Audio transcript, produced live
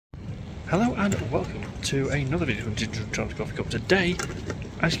Hello and welcome to another video from Digital Electronics Coffee Cup. Today,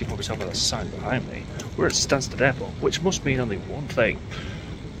 as you can probably tell by the sign behind me, we're at Stansted Airport, which must mean only one thing.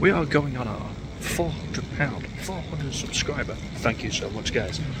 We are going on our £400, 400 subscriber, thank you so much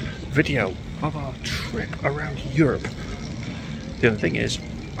guys, video of our trip around Europe. The only thing is,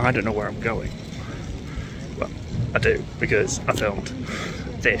 I don't know where I'm going. Well, I do, because I filmed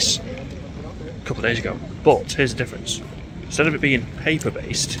this a couple of days ago. But here's the difference. Instead of it being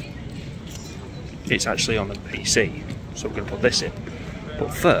paper-based, it's actually on the PC, so we're going to put this in.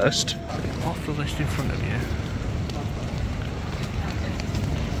 But first, off the list in front of you,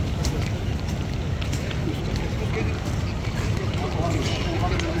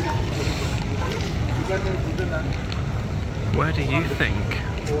 where do you think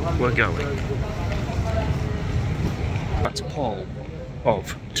we're going? That's Paul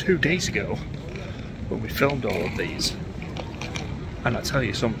of 2 days ago when we filmed all of these, and I tell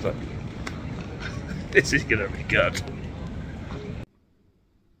you something, this is gonna be good.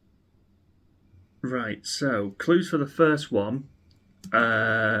 Right, so clues for the first one.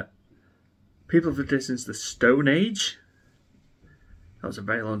 People of the distance, the Stone Age. That was a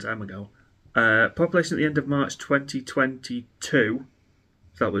very long time ago. Population at the end of March 2022.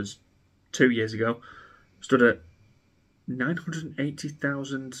 So that was 2 years ago. Stood at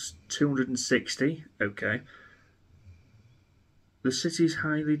 980,260. Okay. The city is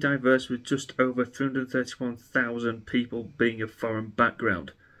highly diverse with just over 331,000 people being of foreign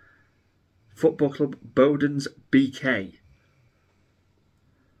background. Football club Boden's BK.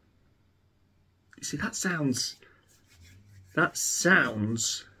 You see, that sounds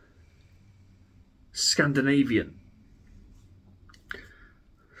Scandinavian.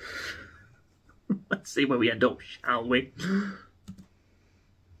 Let's see where we end up, shall we?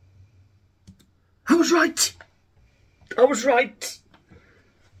 I was right! I was right!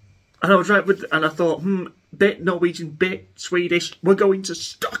 And I was right with, and I thought, bit Norwegian, bit Swedish, we're going to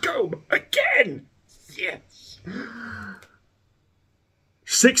Stockholm again! Yes!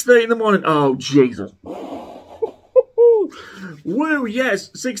 6:30 in the morning, oh Jesus. Woo,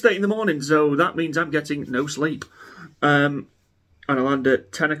 yes, 6:30 in the morning, so that means I'm getting no sleep. And I land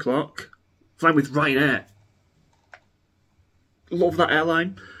at 10 o'clock, flying with Ryanair. Love that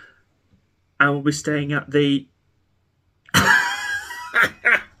airline. I will be staying at the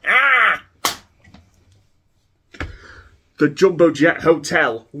the Jumbo Jet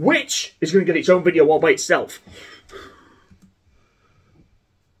Hotel, which is going to get its own video all by itself.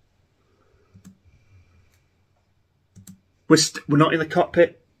 We're not in the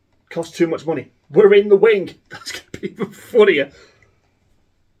cockpit. Costs too much money. We're in the wing. That's going to be even funnier.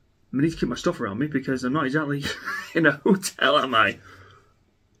 I need to keep my stuff around me because I'm not exactly in a hotel, am I?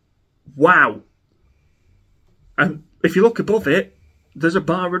 Wow. And if you look above it, there's a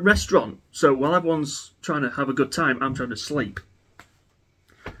bar and restaurant. So while everyone's trying to have a good time, I'm trying to sleep.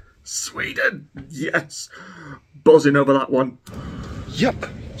 Sweden! Yes! Buzzing over that one. Yup!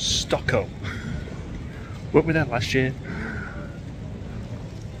 Stockholm. Weren't we there last year?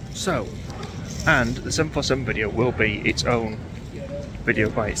 So, and the 747 video will be its own video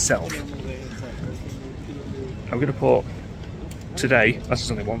by itself. I'm going to put today, as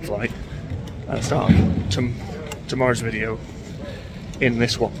it's only one flight, at the start of tomorrow's video in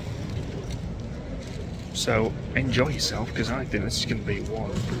this one. So enjoy yourself, because I think this is going to be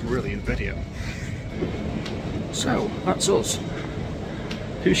one brilliant video. So that's us.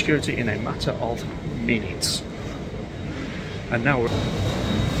 To security in a matter of minutes. And now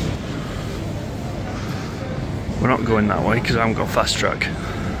we're not going that way because I haven't got fast track.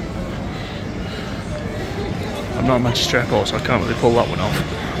 I'm not at Manchester Airport, so I can't really pull that one off.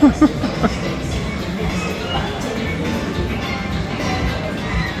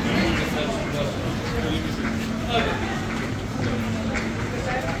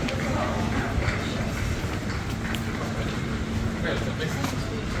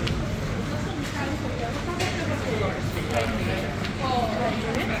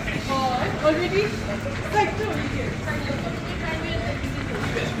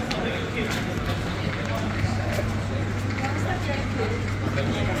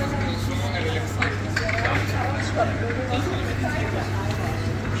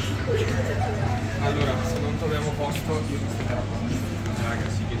 Allora, se non troviamo posto, io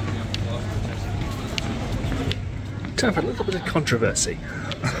ragazzi che troviamo posto. Time for a little bit of controversy.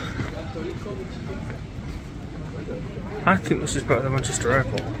 I think this is better than Manchester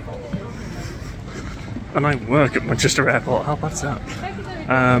Airport. And I work at Manchester Airport, how bad's that?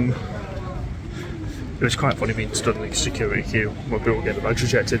 It was quite funny being stood in the security queue when people were getting bags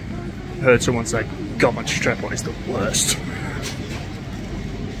rejected. Heard someone say, God, Manchester Airport is the worst.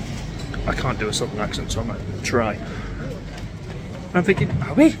 I can't do a southern accent, so I might try. I'm thinking,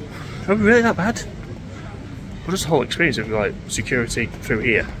 are we really that bad? Well, just the whole experience of like security through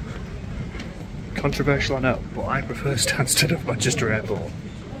here. Controversial, I know, but I prefer Stansted of Manchester Airport.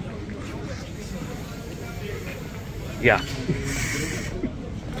 Yeah.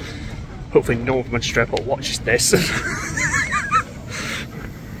 Hopefully no one from Manchester Airport watches this.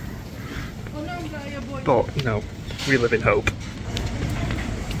 But, you know, we live in hope.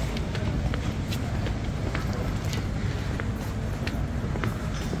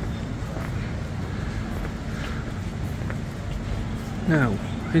 Now,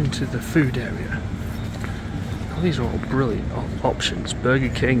 into the food area. Now, these are all brilliant options. Burger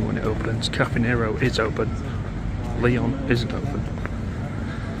King when it opens, Caffè Nero is open, Leon isn't open.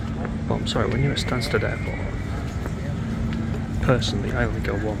 But I'm sorry, when you're at Stansted Airport, personally I only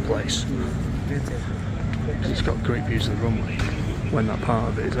go one place. Because it's got great views of the runway when that part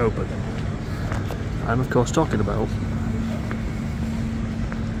of it is open. I'm of course talking about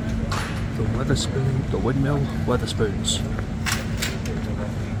the Wetherspoon, the Windmill Wetherspoons.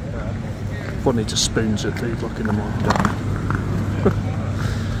 One needs a spoons at 3 o'clock in the morning, don't I?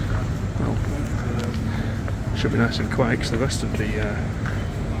 Well, should be nice and quiet because the rest of the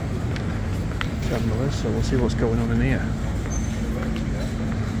terminal is, so we'll see what's going on in here.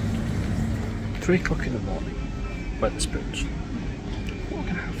 3 o'clock in the morning, Wetherspoons. What are we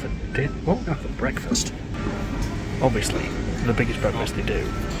going to have for dinner? What are we going to have for breakfast? Obviously, the biggest breakfast they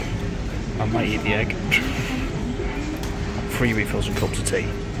do. I might eat the egg. Free refills and cups of tea.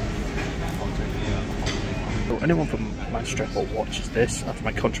 So anyone from Manchester Airport watches this after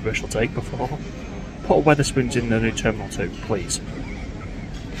my controversial take before, put a Wetherspoons in the new Terminal 2, please.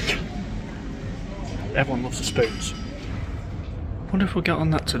 Everyone loves the spoons. Wonder if we'll get on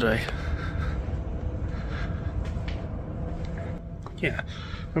that today. Yeah,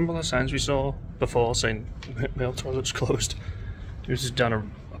 remember the signs we saw before saying male toilets closed? It was just down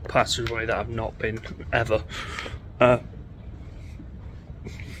a passageway that I've not been ever.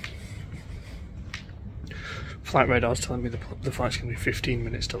 Flight radar's telling me the flight's going to be 15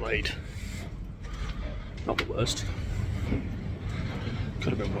 minutes delayed. Not the worst.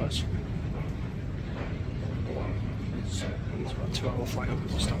 Could have been worse. It's about a 2-hour flight over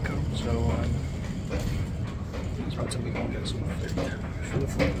to Stockholm, so it's about time we go and get some food for the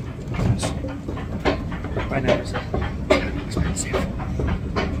flight. Right now it's expensive.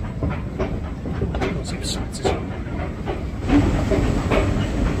 Lots of expenses.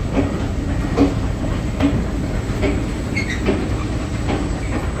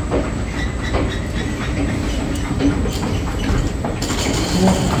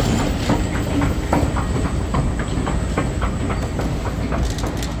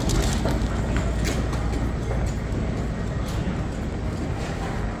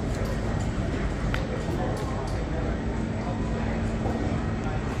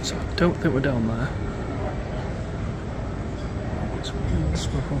 So I don't think we're down there. So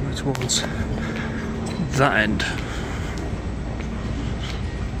we're probably towards that end.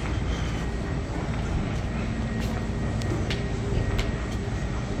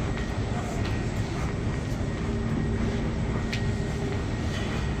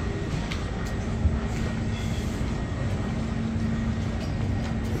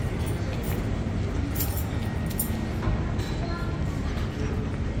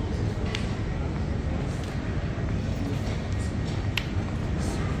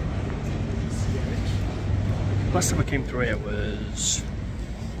 Last time I came through here was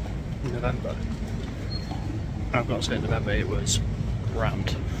November. I've got to say in November it was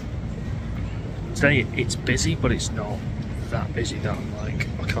rammed. Today it's busy, but it's not that busy that I'm like,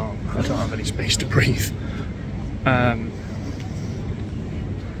 I don't have any space to breathe.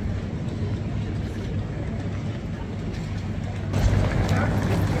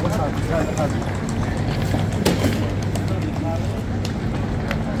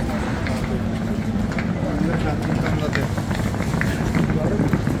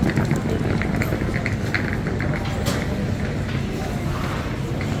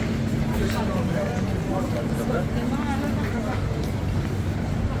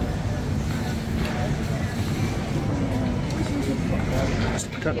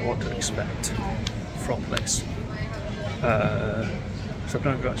 I don't know what to expect from this. So I've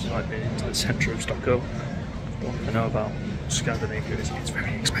never actually like been into the centre of Stockholm. What I know about Scandinavia is it's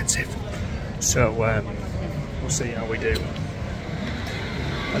very expensive. So we'll see how we do.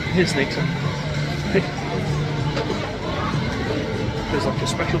 And here's the example. There's like a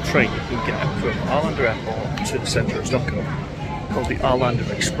special train you can get from Arlanda Airport to the centre of Stockholm called the Arlanda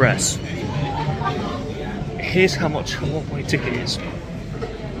Express. Here's how much a one-way ticket is.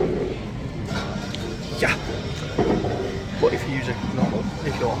 Yeah. But if you're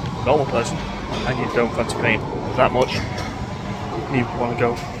a normal person and you don't fancy paying that much, and you want to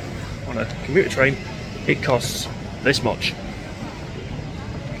go on a commuter train, it costs this much.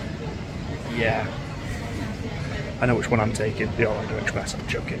 Yeah. I know which one I'm taking, the Orlando Express, I'm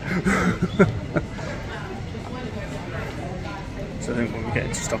joking. So I think when we get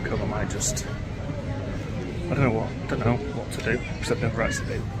into Stockholm I might just, I don't know what to do, because I've never actually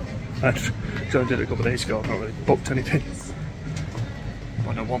been. Because I did it a couple of days ago, I've not really booked anything.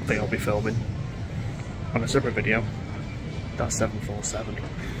 But I know one thing I'll be filming on a separate video, that's 747.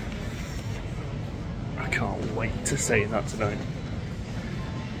 I can't wait to see that tonight.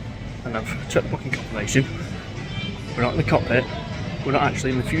 And I've checked the booking confirmation. We're not in the cockpit, we're not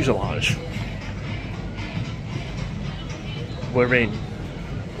actually in the fuselage. We're in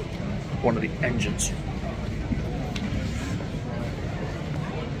one of the engines.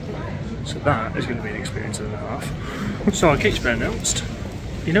 So that is going to be an experience and a half. So like it's been announced.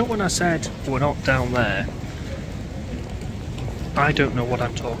 You know when I said we're not down there? I don't know what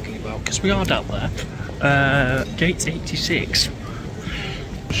I'm talking about, because we are down there. Gate 86.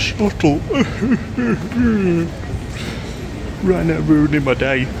 Shuttle. Right now ruining my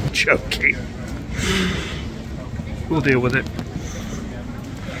day. Joking. We'll deal with it.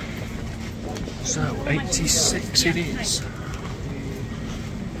 So 86 it is.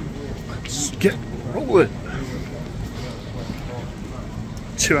 Let's get rolling.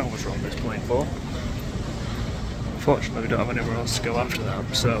 2 hours we're on this plane for. Unfortunately we don't have anywhere else to go after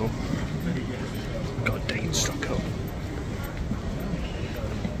that, so we've got a day in Stockholm.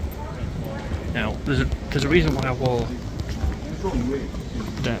 Now there's a reason why I wore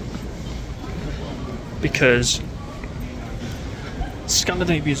down. Because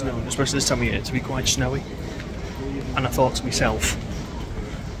Scandinavia is known, especially this time of year, to be quite snowy. And I thought to myself,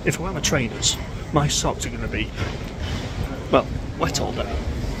 if I wear my trainers, my socks are going to be, well, wet all day.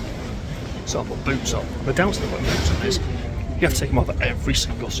 So I put boots on. The downside of putting boots on is you have to take them off at every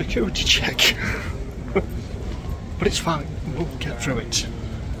single security check. But it's fine, we'll get through it.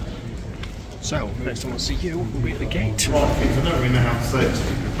 So, next time I'll see you, we'll be at the gate. I don't really know how to say it to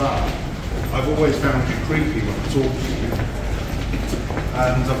you, but I've always found you creepy when I talk to you.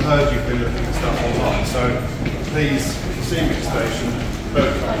 And I've heard you've been looking at stuff online, so please, if you see me at the station,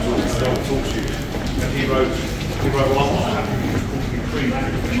 don't come and talk to you. And he wrote one line, he called me creepy.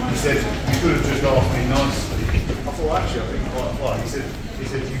 He said, you could have just asked me nicely. I thought, actually, I think quite well. He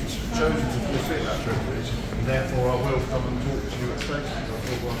said, you've chosen to forfeit that privilege, and therefore I will come and talk to you at stations. I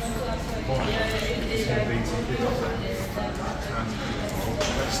thought, well, fine, it's going to be some big up there. And all the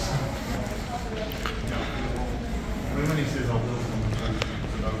best. I mean, when he says I will come and talk to you,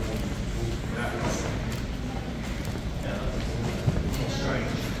 I know what that is. It's not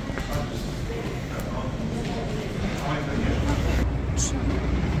strange.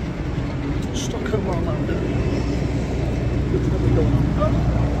 Stockholm, Orlando. What are we going on?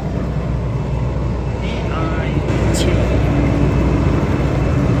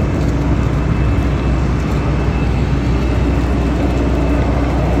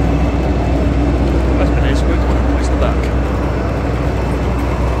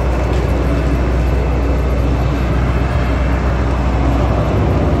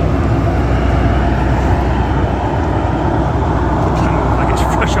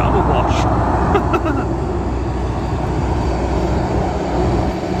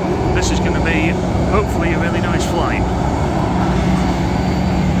 Hopefully a really nice flight.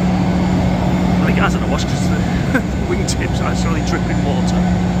 I think it hasn't washed because the wingtips are slowly dripping water.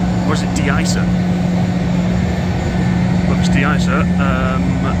 Or is it de-icer? Well, if it's de-icer, I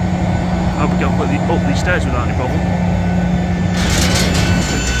hope we go up these stairs without any problem.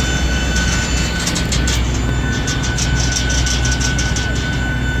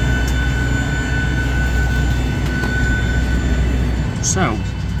 So,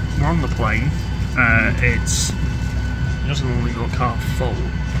 we're on the plane. It doesn't only look half full.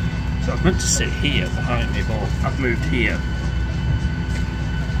 So I was meant to sit here behind me, but I've moved here.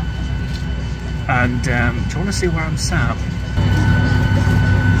 And do you want to see where I'm sat?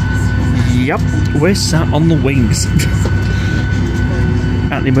 Yep, we're sat on the wings.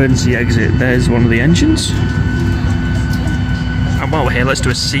 At the emergency exit, there's one of the engines. And while we're here, let's do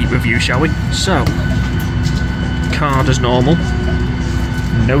a seat review, shall we? So, card as normal.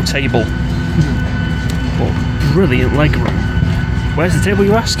 No table. But brilliant legroom. Where's the table,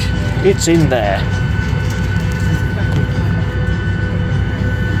 you ask? It's in there.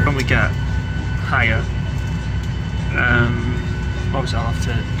 When we get higher, obviously I'll have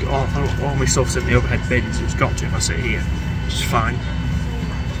to, all my stuff's in the overhead bins, it's got to if I sit here, which is fine.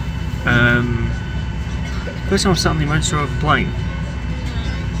 First time I've sat on the emergency row of a plane.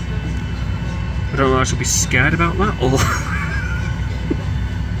 I don't know if I should be scared about that or...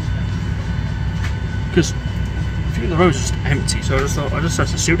 Because a few of the rows are just empty, so I just thought, I just said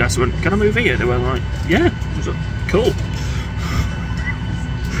to the stewardess, I went, can I move here? They were like, yeah. I was like, cool.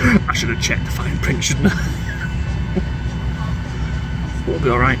 I should have checked the fine print, shouldn't I? We'll be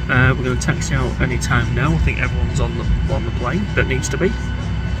alright. We're going to taxi out any time now. I think everyone's on the plane that needs to be.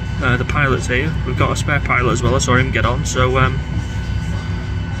 The pilot's here. We've got a spare pilot as well. I saw him get on, so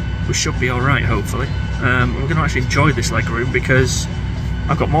we should be alright, hopefully. We're going to actually enjoy this legroom because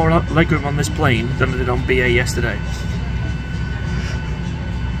I've got more legroom on this plane than I did on BA yesterday.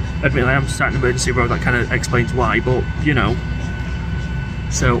 Admittedly, I'm sat in an emergency row, that kind of explains why, but you know.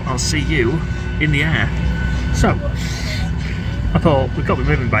 So I'll see you in the air. So, I thought we've got to be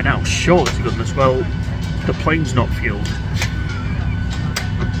moving by now, surely to goodness. Well, the plane's not fueled.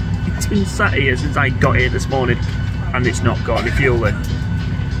 It's been sat here since I got here this morning and it's not got any fuel in.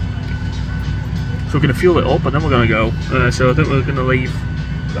 So we're going to fuel it up and then we're going to go. So I think we're going to leave,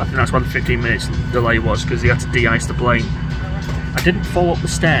 I think that's why the 15 minutes delay was, because they had to de-ice the plane. I didn't fall up the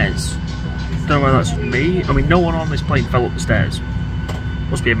stairs. Don't know whether that's me. I mean, no one on this plane fell up the stairs.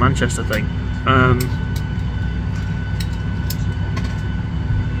 Must be a Manchester thing.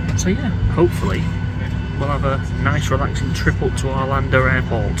 So yeah, hopefully we'll have a nice relaxing trip up to Arlanda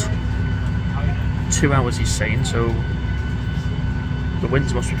Airport. 2 hours he's saying, so the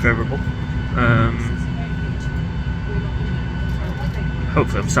winds must be favourable.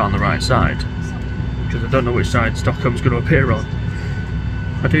 Hopefully I'm sat on the right side, because I don't know which side Stockholm's going to appear on.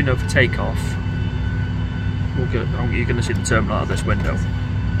 I do know for takeoff, you're going to see the terminal out of this window,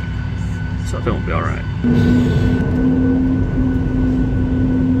 so I think we'll be alright.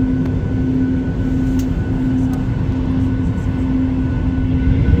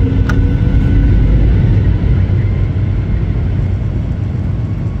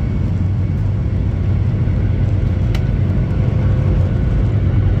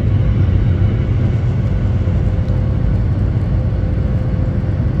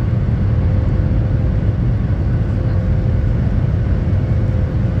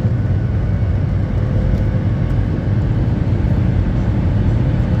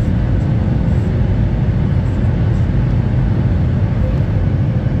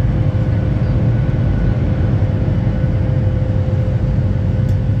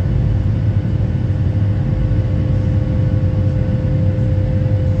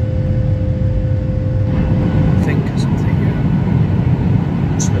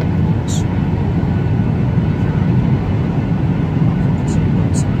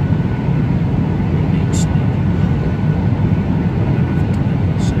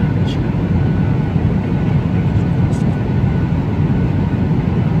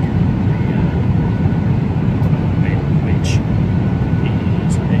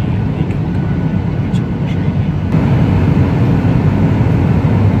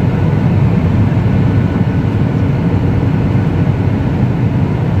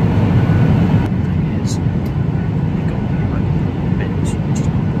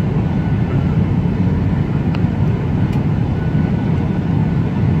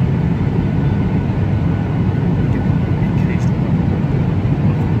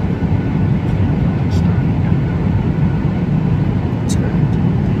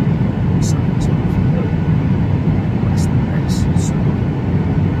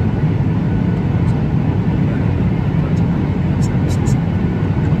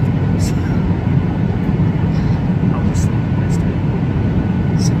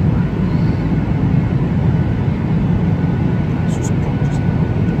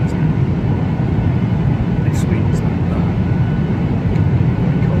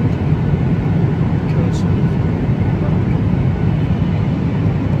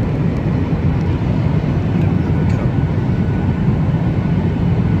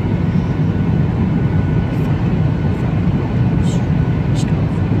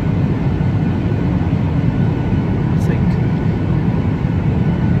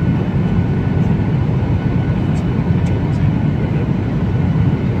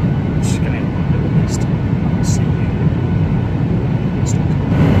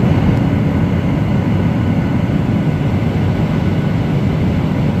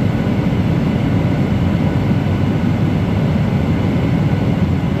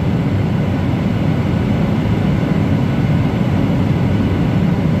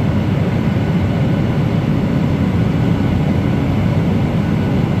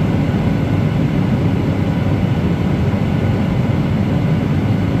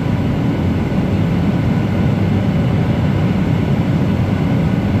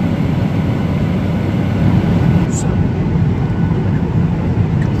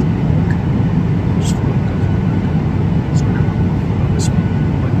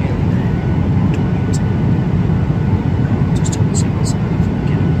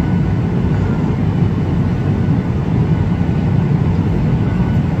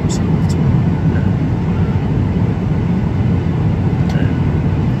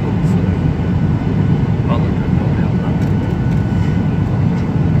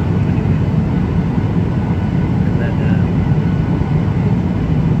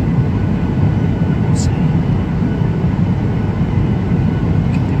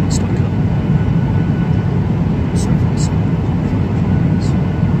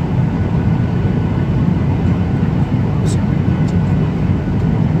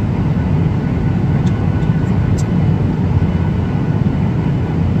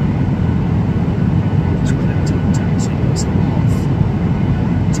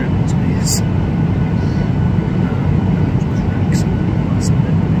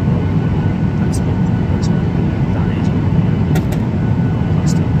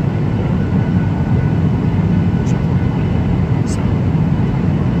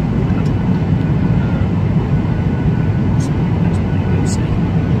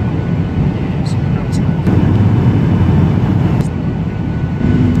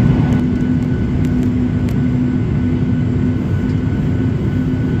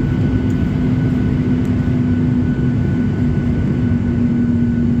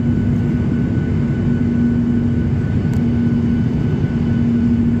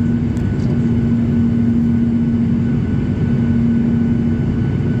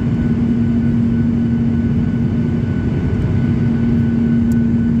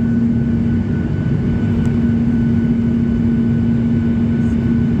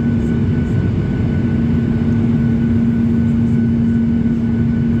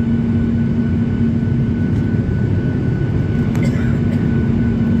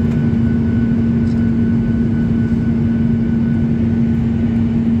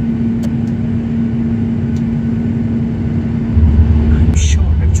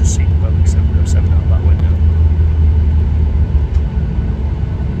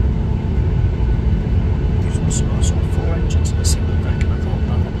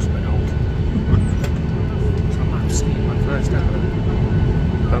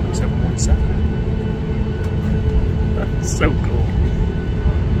 Boeing 717. That's so cool.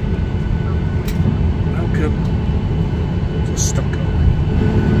 Welcome to Stockholm.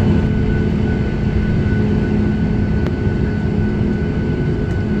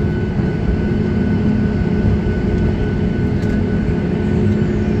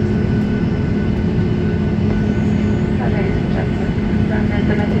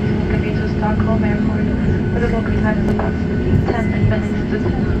 Stockholm Airport, where the local time is approximately 10 minutes to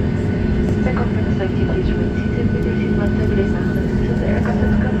 10. The conference activities remain seated with a seatbelt release until the aircraft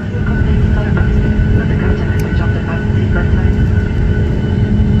has come to a complete stop, and the captain has switched off the fasten seatbelt sign.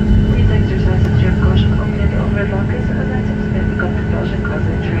 Please exercise extreme caution opening the overhead lockers as items may become propulsion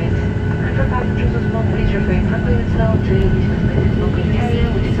causing injuries. And for passengers with smoke, please refrain from doing so until you reach the designated smoking area,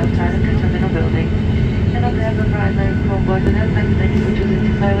 which is outside the terminal building. And on behalf of Ryanair, Homeboard and Airlines, thank you for choosing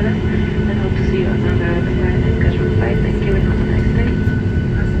to fly with us, and hope to see you on our very next scheduled flight. Thank you and have a nice day.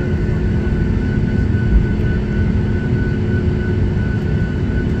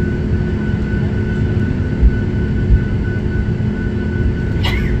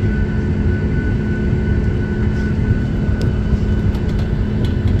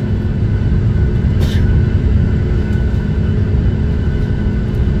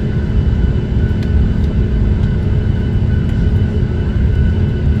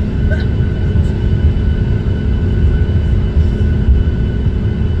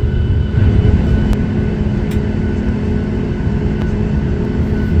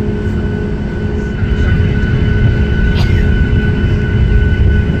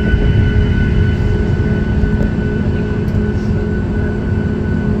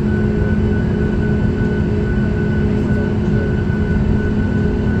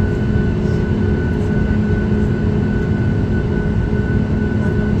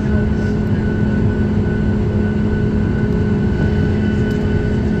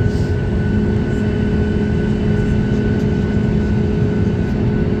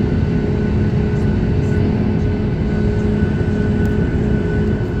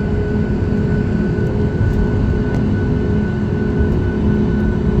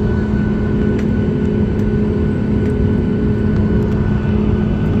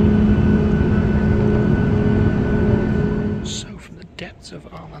 Of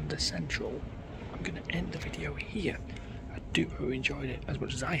Arlanda Central, I'm going to end the video here. I do hope you enjoyed it as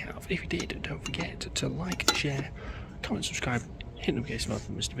much as I have. If you did, don't forget to like, share, comment, subscribe, hit the notification bell if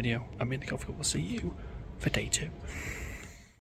you missed a video. I'm in the coffee cup. We'll see you for day 2.